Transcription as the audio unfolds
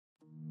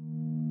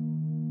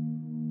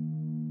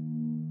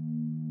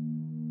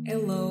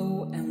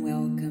Hello and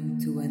welcome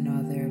to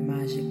another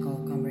magical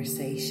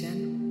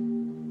conversation.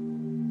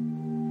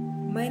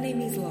 My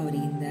name is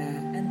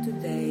Laurinda and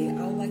today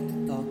I would like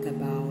to talk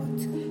about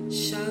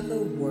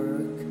shadow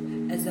work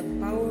as a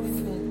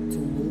powerful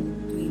tool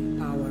to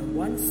empower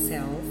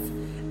oneself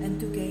and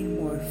to gain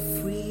more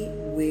free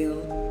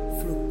will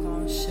through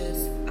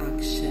conscious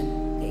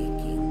action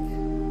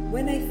taking.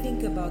 When I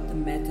think about the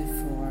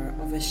metaphor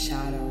of a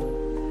shadow,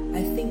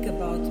 I think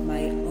about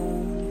my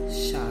own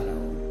shadow.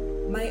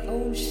 My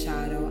own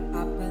shadow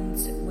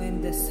happens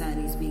when the sun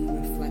is being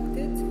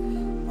reflected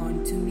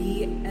onto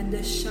me, and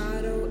the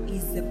shadow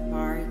is the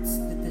parts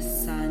that the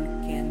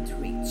sun can't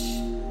reach.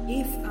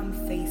 If I'm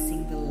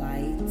facing the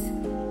light,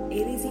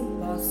 it is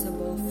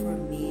impossible for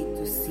me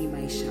to see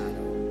my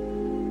shadow.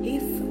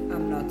 If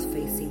I'm not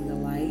facing the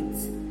light,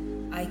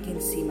 I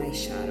can see my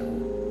shadow.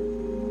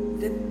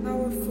 The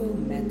powerful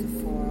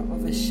metaphor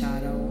of a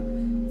shadow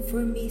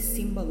for me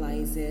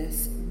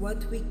symbolizes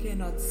what we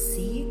cannot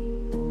see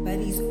but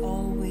is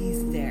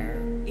always there.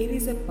 It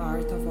is a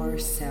part of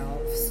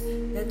ourselves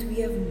that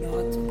we have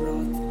not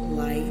brought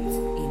light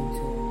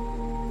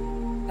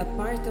into. A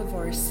part of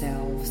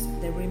ourselves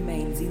that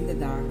remains in the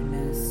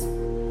darkness,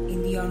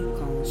 in the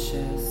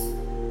unconscious,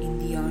 in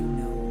the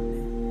unknown.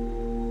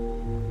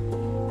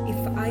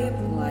 If I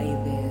apply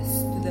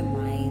this to the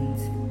mind,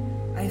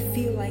 I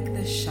feel like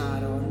the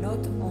shadow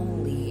not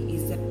only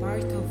is a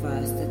part of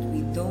us that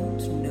we don't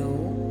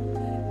know,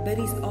 but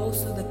is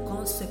also the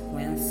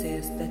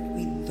consequences that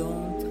we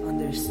don't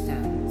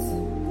understand.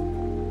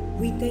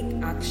 We take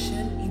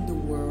action in the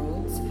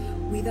world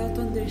without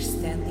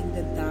understanding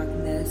the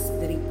darkness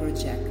that it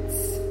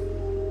projects.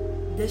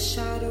 The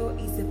shadow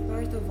is a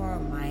part of our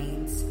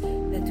minds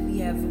that we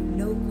have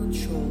no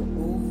control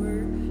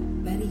over,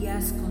 but it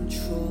has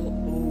control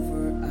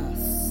over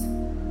us.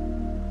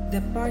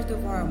 The part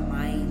of our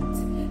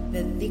mind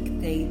that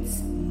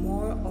dictates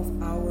more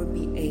of our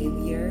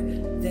behavior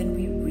than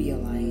we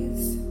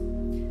realize.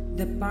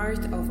 The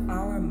part of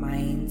our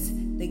minds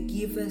that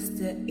give us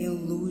the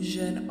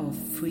illusion of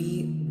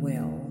free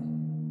will.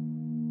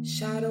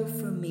 Shadow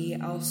for me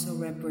also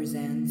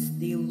represents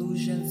the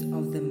illusions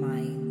of the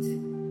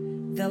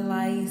mind, the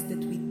lies that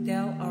we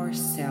tell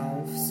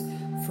ourselves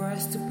for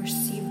us to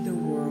perceive the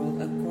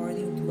world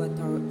according to what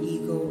our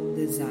ego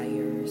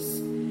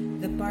desires,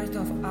 the part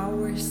of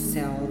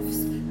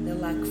ourselves that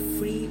lack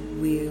free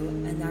will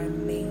and are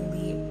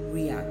mainly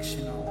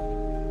reactional.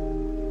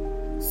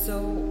 So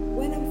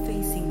when I'm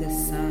facing the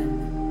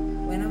sun,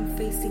 when I'm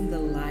facing the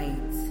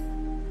light,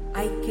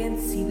 I can't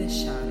see the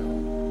shadow.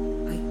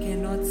 I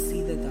cannot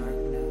see the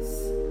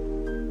darkness.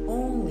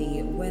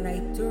 Only when I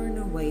turn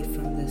away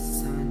from the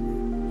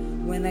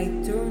sun, when I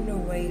turn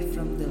away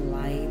from the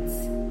light,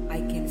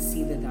 I can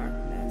see the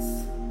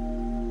darkness.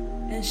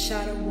 And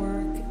shadow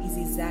work is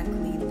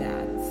exactly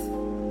that.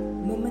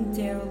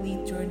 Momentarily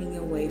turning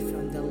away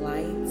from the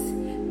light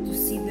to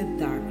see the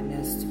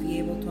darkness, to be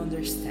able to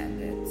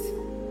understand it.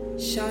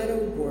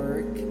 Shadow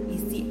work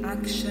is the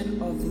action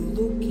of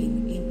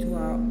looking into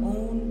our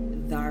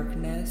own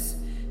darkness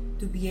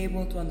to be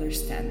able to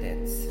understand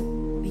it.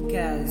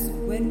 Because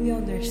when we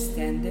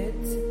understand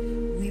it,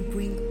 we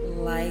bring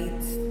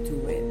light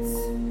to it.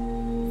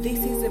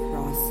 This is a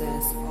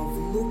process of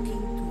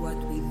looking to what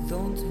we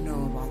don't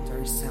know about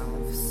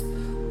ourselves,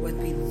 what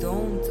we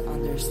don't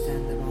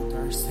understand about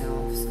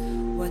ourselves,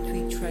 what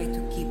we try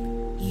to keep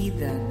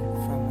hidden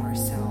from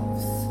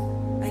ourselves.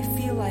 I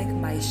feel like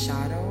my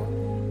shadow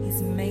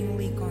is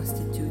mainly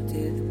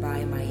constituted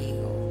by my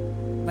ego,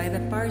 by the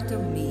part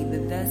of me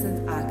that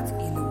doesn't act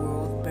in the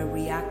world but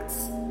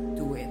reacts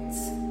to it,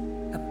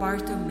 a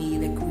part of me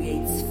that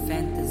creates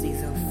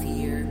fantasies of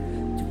fear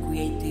to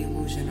create the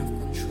illusion of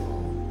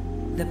control,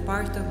 the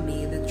part of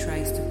me that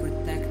tries to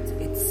protect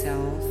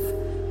itself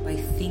by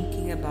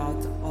thinking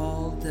about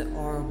all the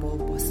horrible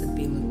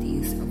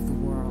possibilities of the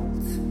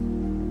world.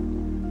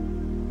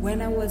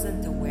 When I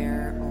wasn't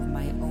aware of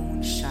my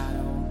own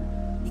shadow,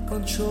 it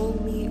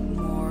controlled me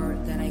more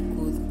than I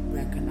could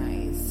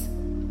recognize.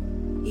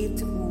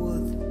 It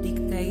would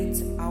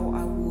dictate how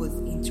I would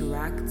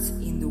interact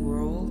in the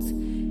world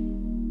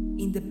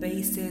in the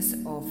basis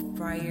of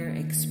prior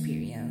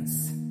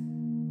experience.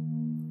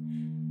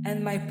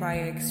 And my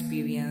prior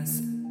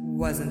experience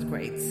wasn't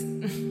great.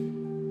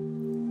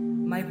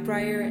 My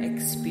prior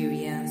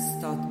experience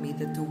taught me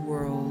that the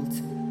world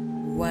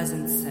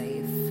wasn't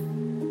safe,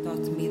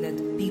 taught me that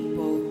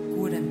people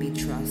couldn't be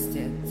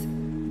trusted,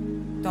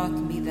 taught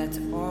me that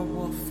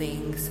horrible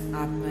things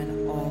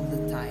happen all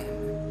the time.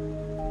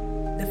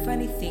 The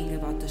funny thing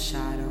about the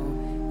shadow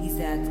is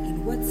that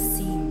in what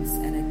seems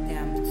an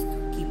attempt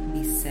to keep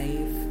me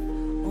safe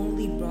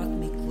only brought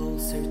me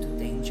closer to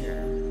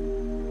danger.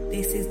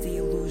 This is the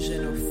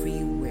illusion of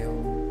free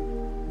will.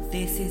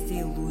 This is the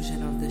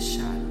illusion of the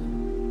shadow.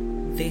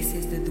 This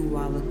is the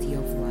duality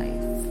of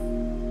life.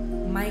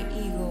 My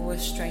ego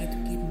was trying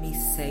to keep me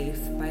safe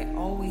by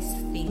always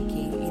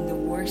thinking in the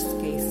worst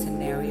case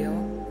scenario,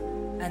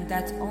 and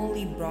that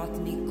only brought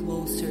me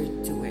closer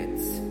to it.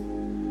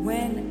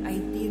 When I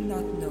did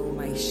not know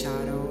my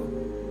shadow,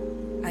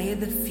 I had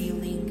the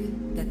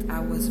feeling that I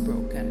was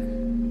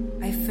broken.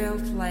 I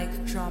felt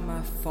like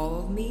trauma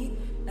followed me,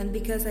 and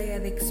because I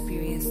had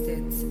experienced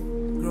it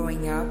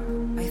growing up,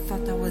 I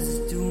thought I was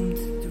doomed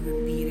to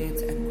repeat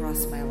it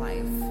across my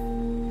life.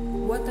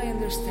 What I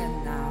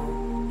understand now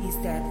is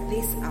that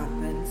this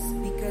happens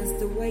because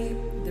the way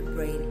the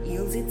brain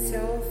heals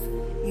itself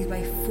is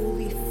by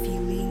fully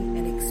feeling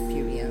an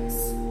experience.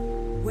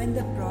 When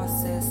the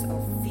process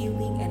of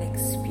feeling an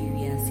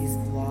experience is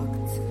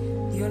blocked,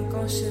 the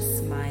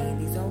unconscious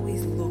mind is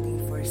always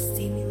looking for a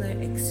similar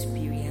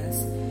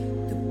experience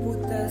to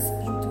put us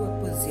into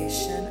a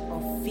position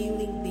of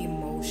feeling the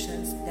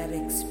emotions that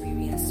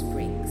experience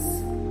brings.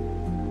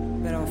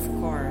 But of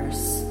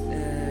course,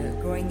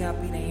 growing up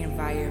in an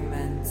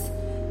environment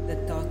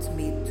that taught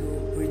me to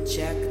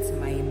reject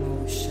my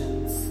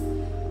emotions,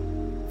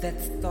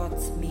 that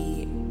taught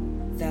me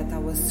that I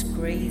was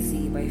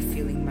crazy by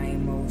feeling my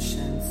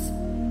emotions,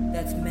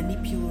 that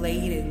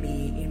manipulated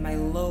me in my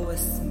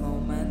lowest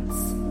moments,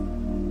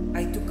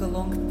 I took a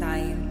long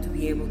time to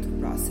be able to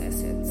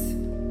process it.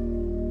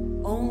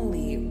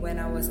 Only when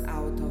I was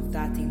out of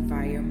that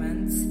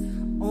environment,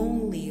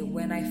 only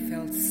when I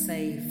felt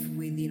safe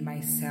within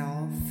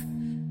myself,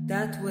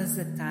 that was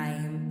the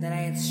time that I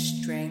had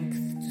strength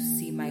to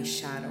see my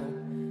shadow,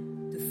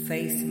 to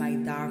face my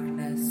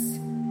darkness,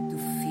 to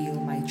feel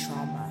my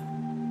trauma.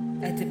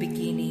 At the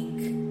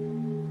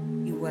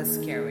beginning, it was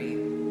scary.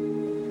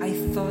 I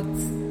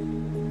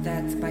thought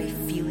that by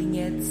feeling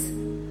it,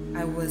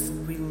 I was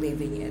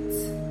reliving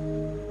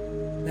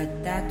it.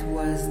 But that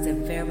was the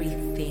very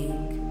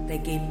thing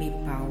that gave me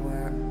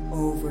power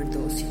over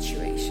those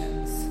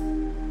situations.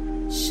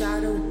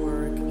 Shadow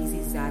work is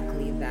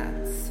exactly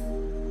that.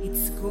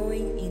 It's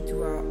going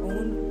into our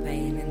own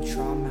pain and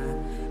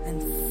trauma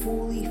and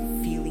fully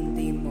feeling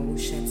the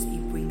emotions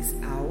it brings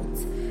out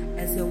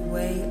as a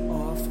way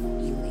of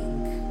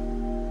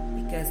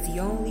healing. Because the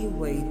only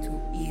way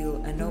to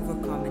heal and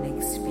overcome an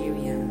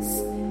experience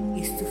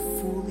is to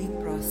fully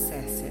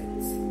process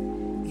it,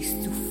 is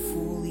to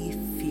fully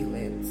feel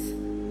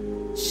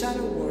it.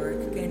 Shadow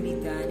work can be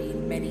done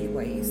in many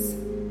ways.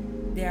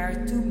 There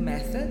are two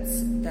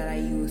methods that I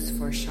use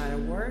for shadow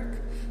work.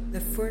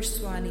 The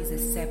first one is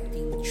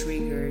accepting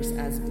triggers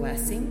as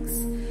blessings,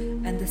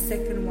 and the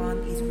second one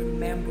is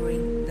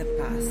remembering the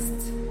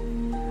past.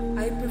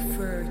 I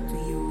prefer to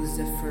use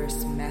the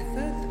first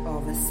method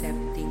of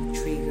accepting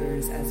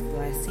triggers as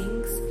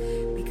blessings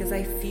because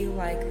I feel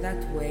like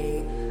that way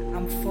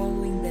I'm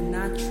following the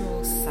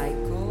natural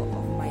cycle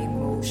of my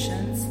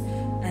emotions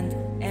and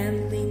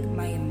handling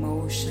my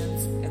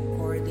emotions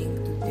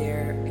according to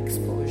their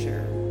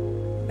exposure.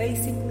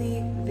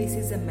 Basically, this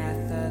is a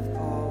method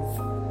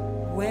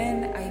of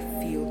when I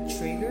feel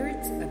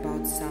triggered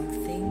about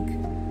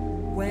something,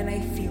 when I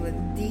feel a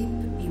deep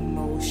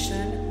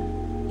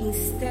emotion,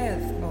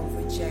 instead of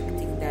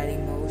rejecting that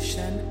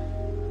emotion,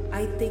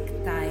 I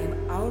take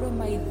time out of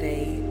my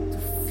day to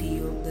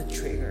feel the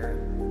trigger.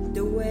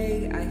 The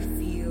way I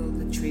feel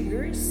the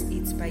triggers,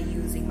 it's by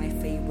using my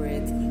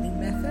favorite healing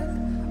method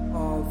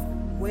of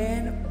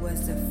when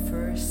was the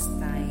first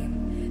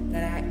time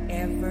that I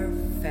ever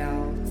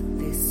felt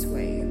this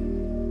way.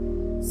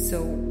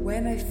 So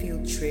when I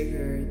feel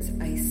triggered,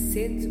 I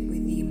sit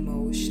with the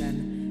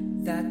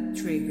emotion that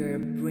trigger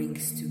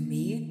brings to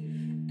me,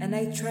 and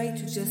I try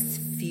to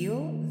just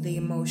feel the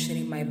emotion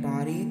in my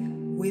body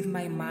with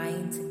my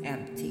mind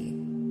empty.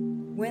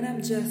 When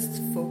I'm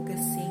just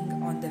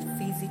focusing on the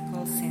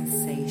physical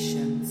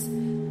sensations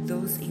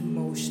those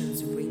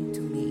emotions bring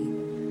to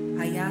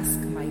me, I ask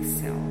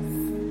myself,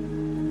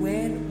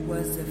 when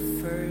was the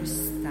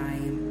first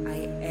time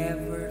I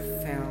ever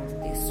felt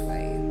this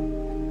way?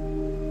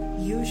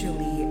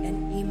 Usually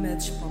an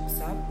image pops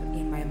up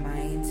in my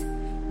mind,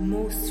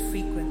 most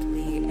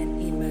frequently an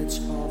image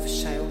of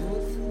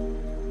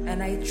childhood,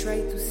 and I try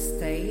to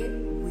stay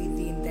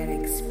within that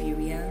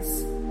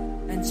experience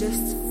and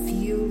just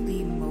feel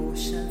the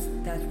emotions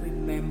that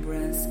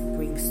remembrance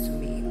brings to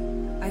me.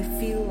 I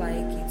feel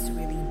like it's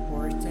really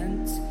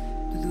important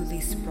to do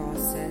this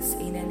process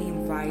in an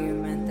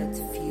environment that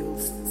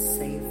feels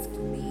safe to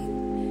me,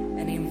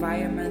 an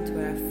environment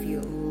where I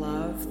feel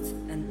loved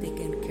and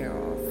taken care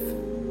of.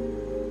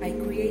 I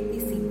create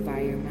this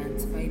environment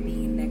by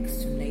being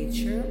next to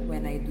nature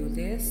when I do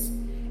this,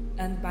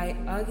 and by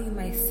hugging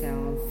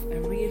myself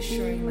and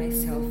reassuring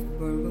myself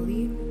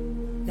verbally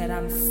that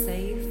I'm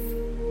safe,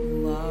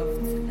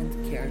 loved,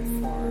 and cared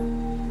for.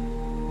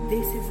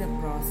 This is a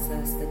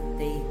process that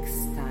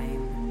takes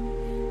time,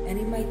 and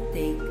it might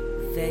take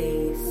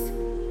days,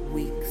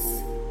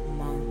 weeks,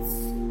 months,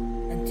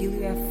 until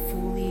you have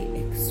fully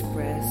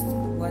expressed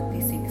what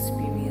this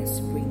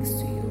experience brings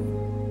to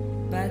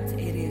you. But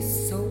it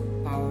is so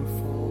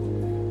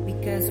powerful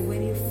because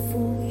when you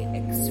fully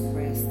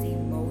express the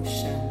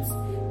emotions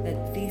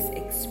that this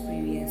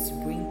experience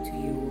brings to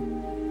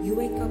you, you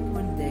wake up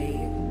one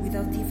day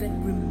without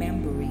even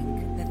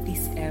remembering that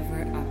this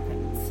ever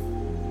happened.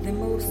 The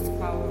most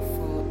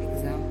powerful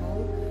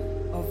example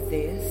of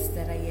this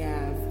that I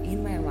have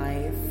in my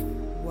life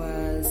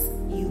was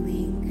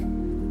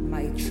healing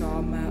my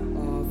trauma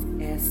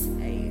of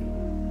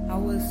SA. I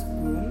was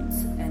groomed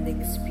and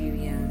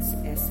experienced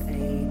SA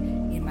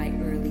in my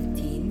early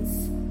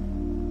teens,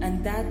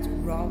 and that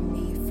robbed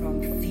me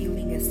from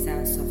feeling a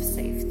sense of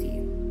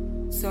safety.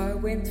 So I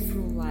went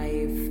through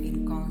life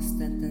in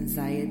constant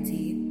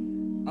anxiety,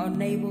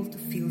 unable to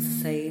feel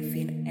safe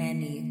in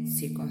any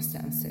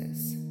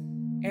circumstances.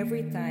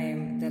 Every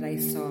time that I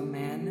saw a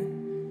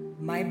man,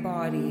 my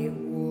body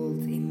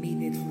would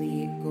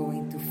immediately go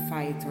into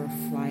fight or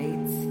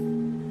flight,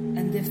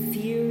 and the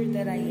fear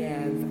that I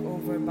had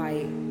over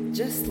by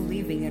just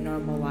living a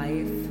normal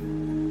life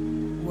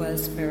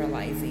was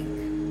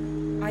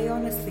paralyzing. I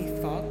honestly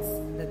thought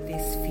that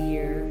this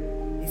fear,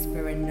 this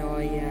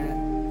paranoia,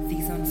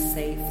 this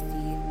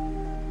unsafety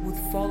would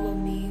follow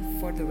me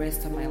for the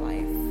rest of my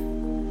life.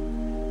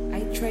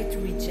 I tried to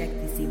reject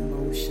these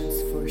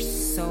emotions for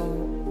so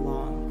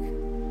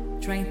long,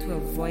 trying to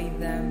avoid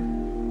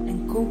them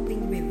and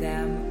coping with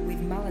them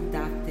with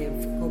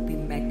maladaptive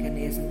coping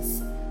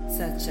mechanisms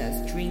such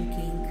as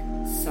drinking,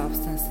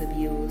 substance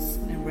abuse,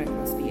 and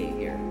reckless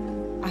behavior.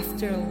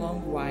 After a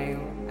long while,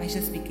 I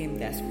just became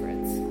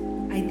desperate.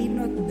 I did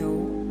not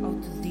know how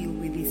to deal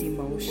with these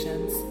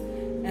emotions,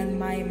 and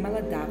my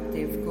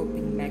maladaptive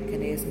coping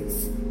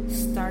mechanisms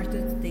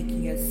started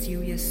taking a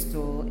serious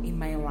toll in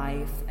my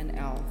life and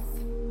health.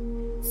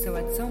 So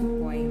at some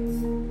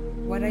point,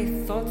 what I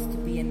thought to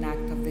be an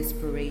act of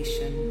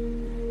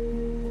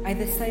desperation, I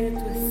decided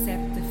to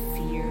accept the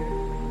fear,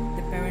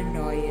 the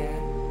paranoia,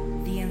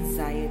 the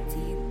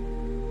anxiety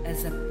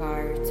as a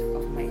part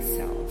of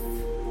myself.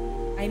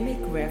 I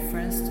make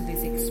reference to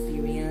this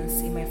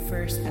experience in my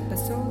first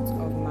episode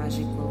of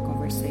Magical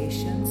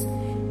Conversations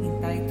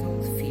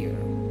entitled Fear.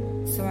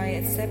 So I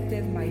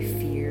accepted my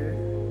fear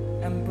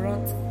and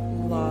brought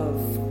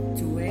love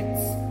to it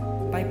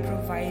by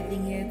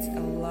providing it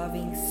a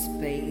loving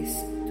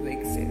space to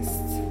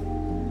exist.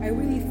 I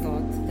really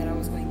thought that I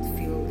was going to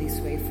feel this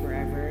way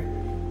forever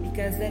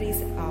because that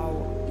is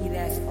how it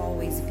has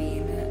always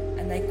been,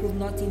 and I could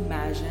not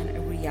imagine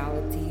a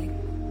reality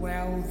where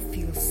I would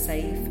feel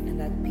safe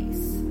and at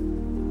peace.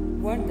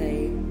 One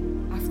day,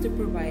 after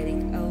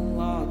providing a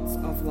lot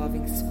of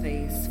loving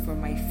space for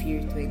my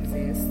fear to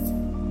exist,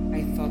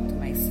 I thought to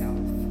myself,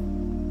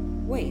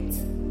 wait,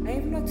 I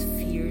have not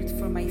feared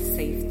for my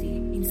safety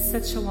in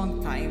such a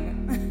long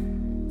time.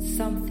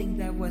 Something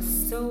that was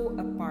so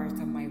a part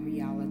of my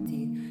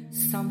reality,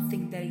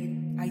 something that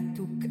I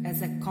took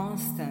as a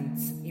constant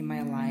in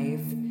my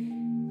life,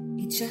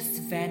 it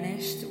just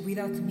vanished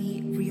without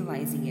me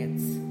realizing it.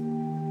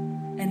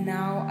 And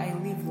now I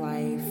live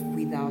life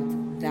without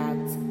that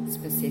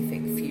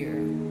specific fear.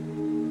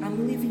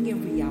 I'm living a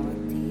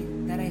reality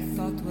that I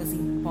thought was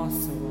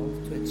impossible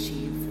to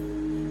achieve,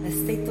 a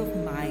state of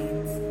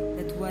mind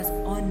that was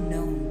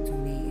unknown to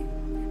me,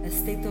 a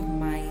state of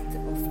mind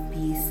of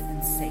peace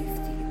and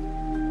safety.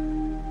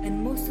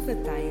 And most of the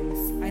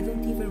times I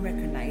don't even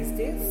recognize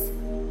this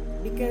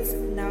because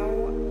now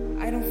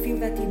I don't feel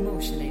that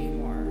emotion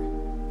anymore.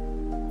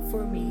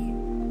 For me,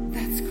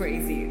 that's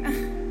crazy.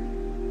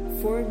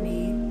 For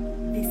me,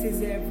 this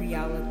is a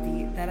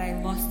reality that I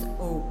lost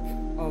hope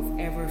of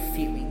ever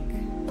feeling.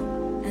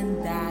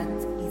 And that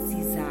is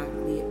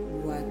exactly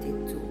what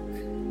it took.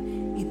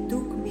 It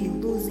took me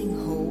losing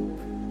hope.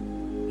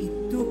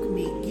 It took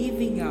me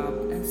giving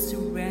up and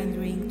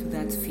surrendering to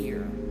that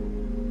fear.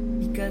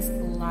 Because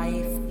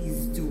life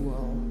is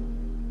dual.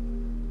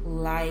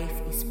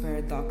 Life is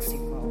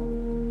paradoxical.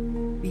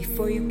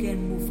 Before you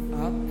can move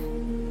up,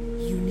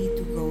 you need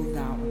to go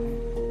down.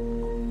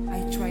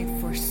 I tried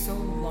for so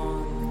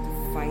long to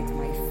fight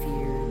my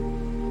fear,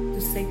 to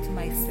say to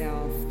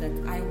myself that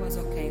I was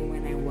okay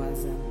when I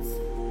wasn't,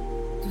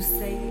 to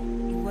say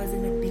it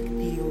wasn't a big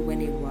deal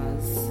when it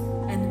was.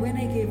 And when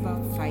I gave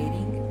up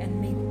fighting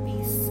and made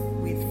peace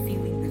with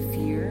feeling the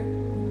fear,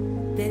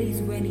 that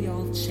is when it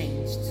all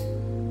changed.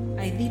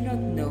 I did not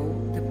know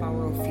the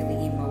power of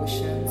feeling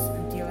emotions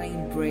until I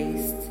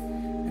embraced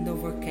and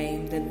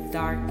overcame the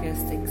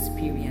darkest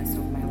experience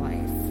of my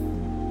life.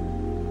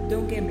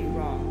 Don't get me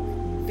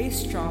wrong,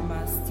 this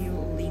trauma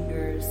still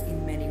lingers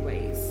in many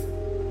ways.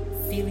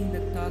 Feeling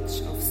the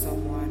touch of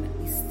someone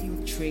is still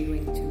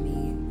triggering to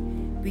me.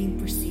 Being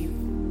perceived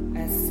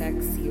as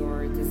sexy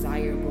or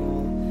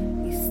desirable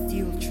is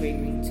still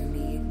triggering to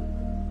me.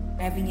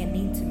 Having an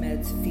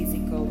intimate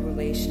physical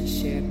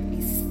relationship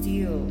is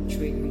still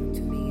triggering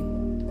to me.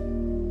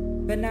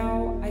 But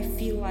now I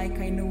feel like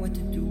I know what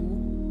to do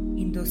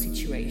in those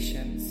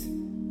situations.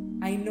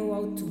 I know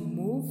how to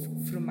move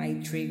through my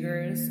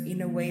triggers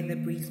in a way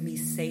that brings me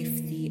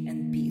safety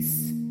and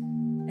peace.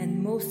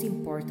 And most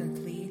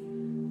importantly,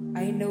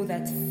 I know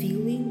that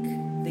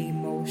feeling the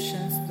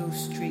emotions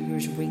those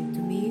triggers bring to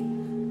me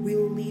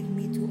will lead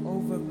me to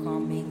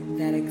overcoming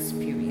that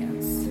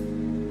experience.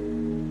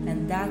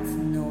 And that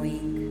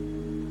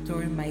knowing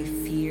turned my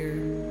fear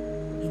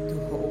into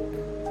hope.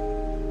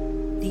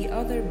 The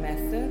other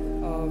method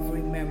of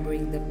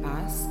remembering the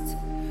past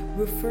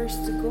refers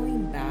to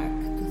going back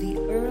to the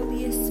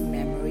earliest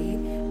memory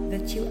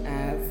that you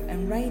have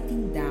and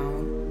writing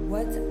down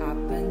what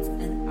happened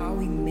and how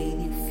it made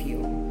you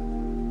feel.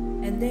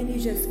 And And then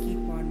you just keep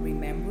on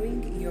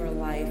remembering your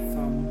life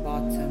from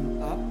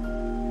bottom up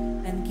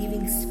and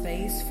giving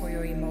space for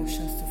your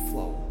emotions to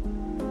flow.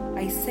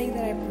 I say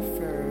that I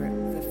prefer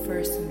the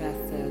first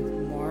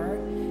method more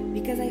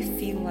because I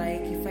feel like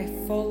if I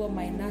follow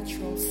my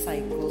natural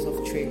cycles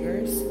of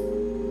triggers,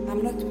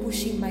 I'm not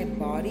pushing my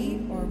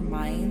body or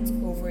mind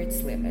over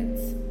its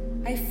limits.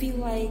 I feel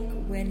like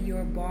when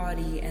your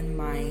body and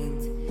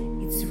mind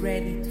is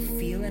ready to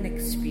feel and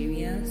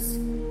experience,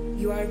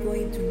 you are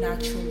going to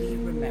naturally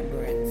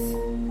remember it.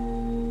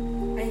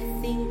 I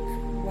think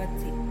what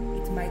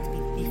it might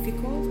be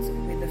difficult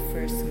with the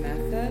first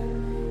method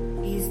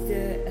is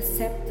the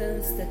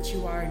acceptance that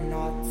you are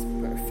not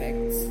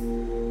perfect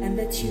and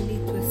that you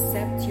need to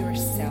accept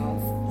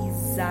yourself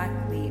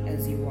exactly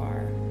as you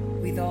are,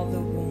 with all the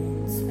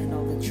wounds and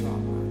all the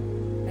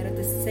trauma. But at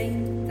the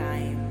same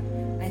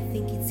time, I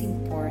think it's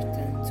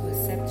important to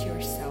accept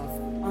yourself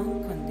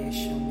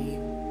unconditionally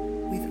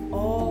with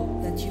all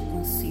that you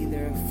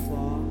consider a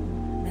flaw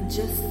and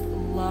just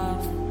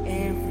love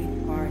every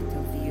part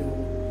of you,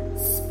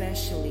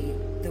 especially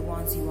the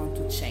ones you want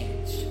to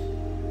change.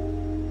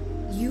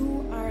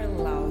 You are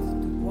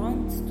allowed to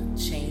want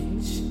to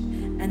change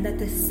and at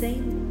the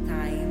same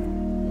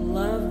time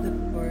love the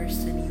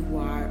person you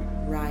are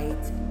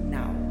right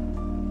now.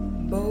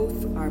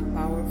 Both are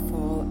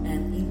powerful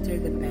and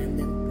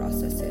interdependent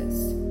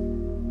processes.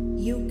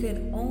 You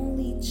can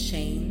only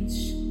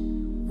change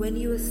when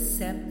you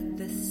accept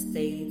the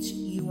stage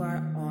you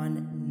are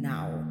on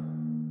now.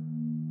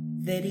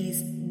 There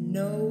is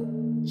no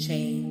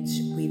change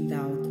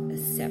without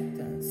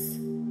acceptance.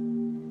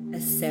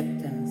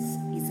 Acceptance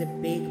is a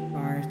big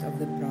part of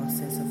the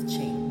process of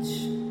change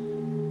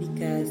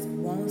because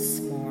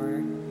once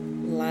more,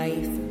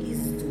 life is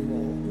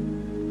dual.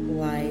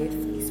 Life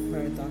is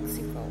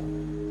paradoxical.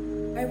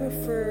 I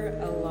refer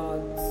a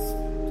lot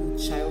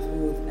to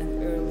childhood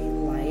and early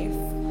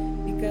life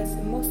because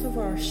most of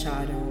our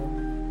shadow,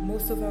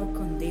 most of our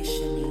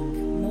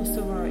conditioning, most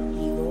of our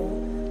ego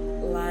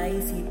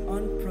lies in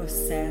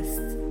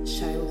unprocessed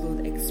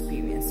childhood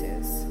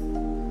experiences.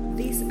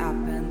 This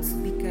happens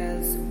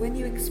because when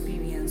you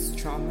experience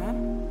trauma,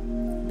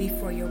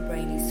 before your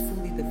brain is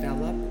fully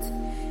developed,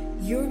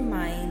 your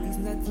mind is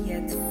not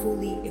yet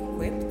fully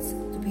equipped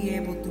to be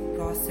able to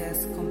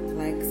process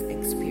complex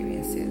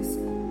experiences.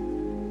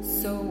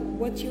 So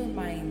what your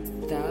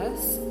mind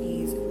does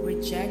is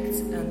rejects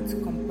and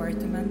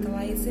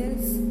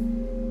compartmentalizes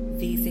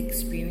these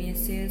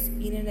experiences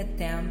in an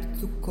attempt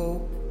to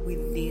cope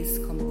with these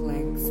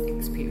complex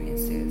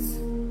experiences.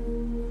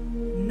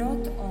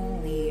 Not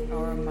only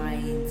our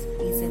mind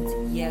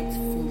isn't yet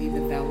fully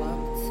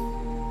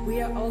developed,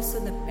 we are also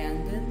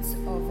dependent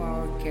of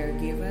our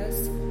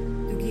caregivers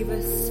to give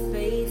us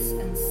space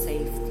and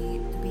safety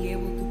to be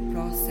able to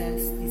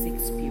process these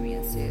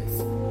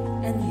experiences.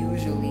 And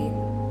usually,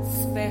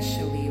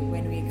 especially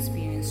when we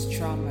experience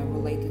trauma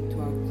related to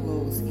our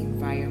close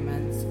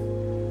environments,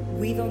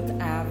 we don't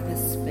have the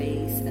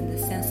space and the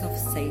sense of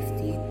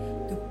safety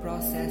to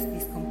process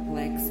these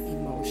complex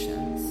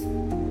emotions.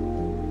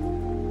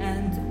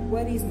 And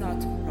what is not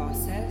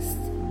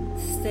processed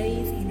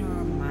stays in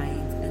our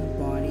mind and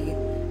body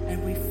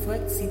and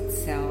reflects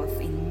itself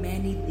in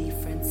many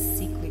different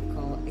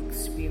cyclical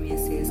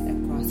experiences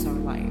across our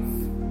life.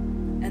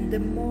 And the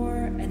more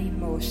an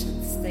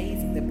emotion stays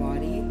in the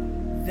body,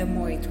 the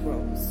more it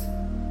grows.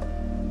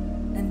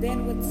 And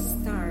then what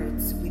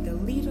starts with a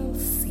little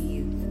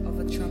seed of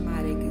a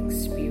traumatic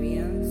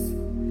experience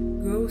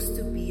grows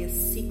to be a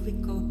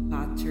cyclical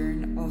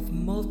pattern of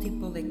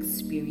multiple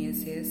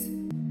experiences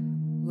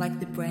like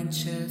the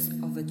branches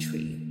of a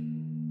tree.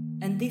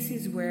 And this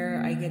is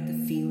where I get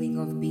the feeling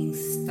of being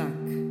stuck,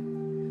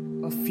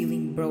 of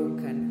feeling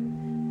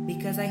broken,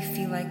 because I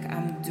feel like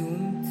I'm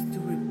doomed to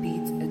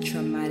repeat a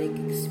traumatic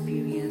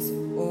experience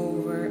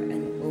over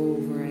and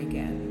over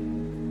again.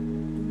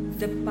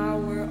 The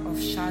power of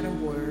shadow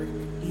work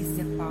is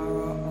the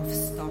power of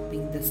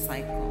stopping the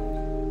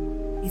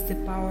cycle. It's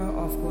the power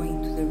of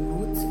going to the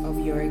roots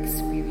of your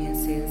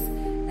experiences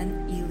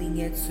and healing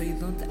it so you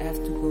don't have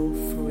to go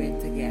through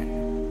it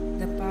again.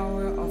 The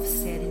power of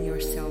setting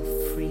yourself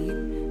free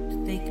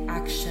to take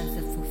actions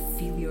that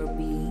fulfill your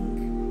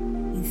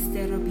being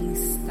instead of being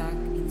stuck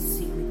in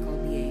cyclical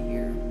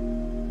behavior.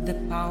 The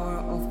power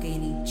of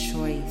gaining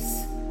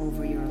choice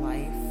over your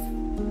life.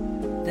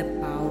 The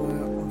power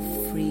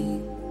of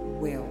free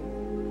will.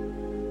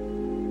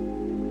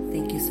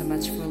 Thank you so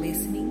much for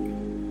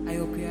listening. I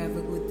hope you have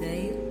a good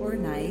day or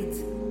night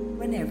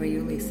whenever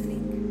you're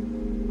listening.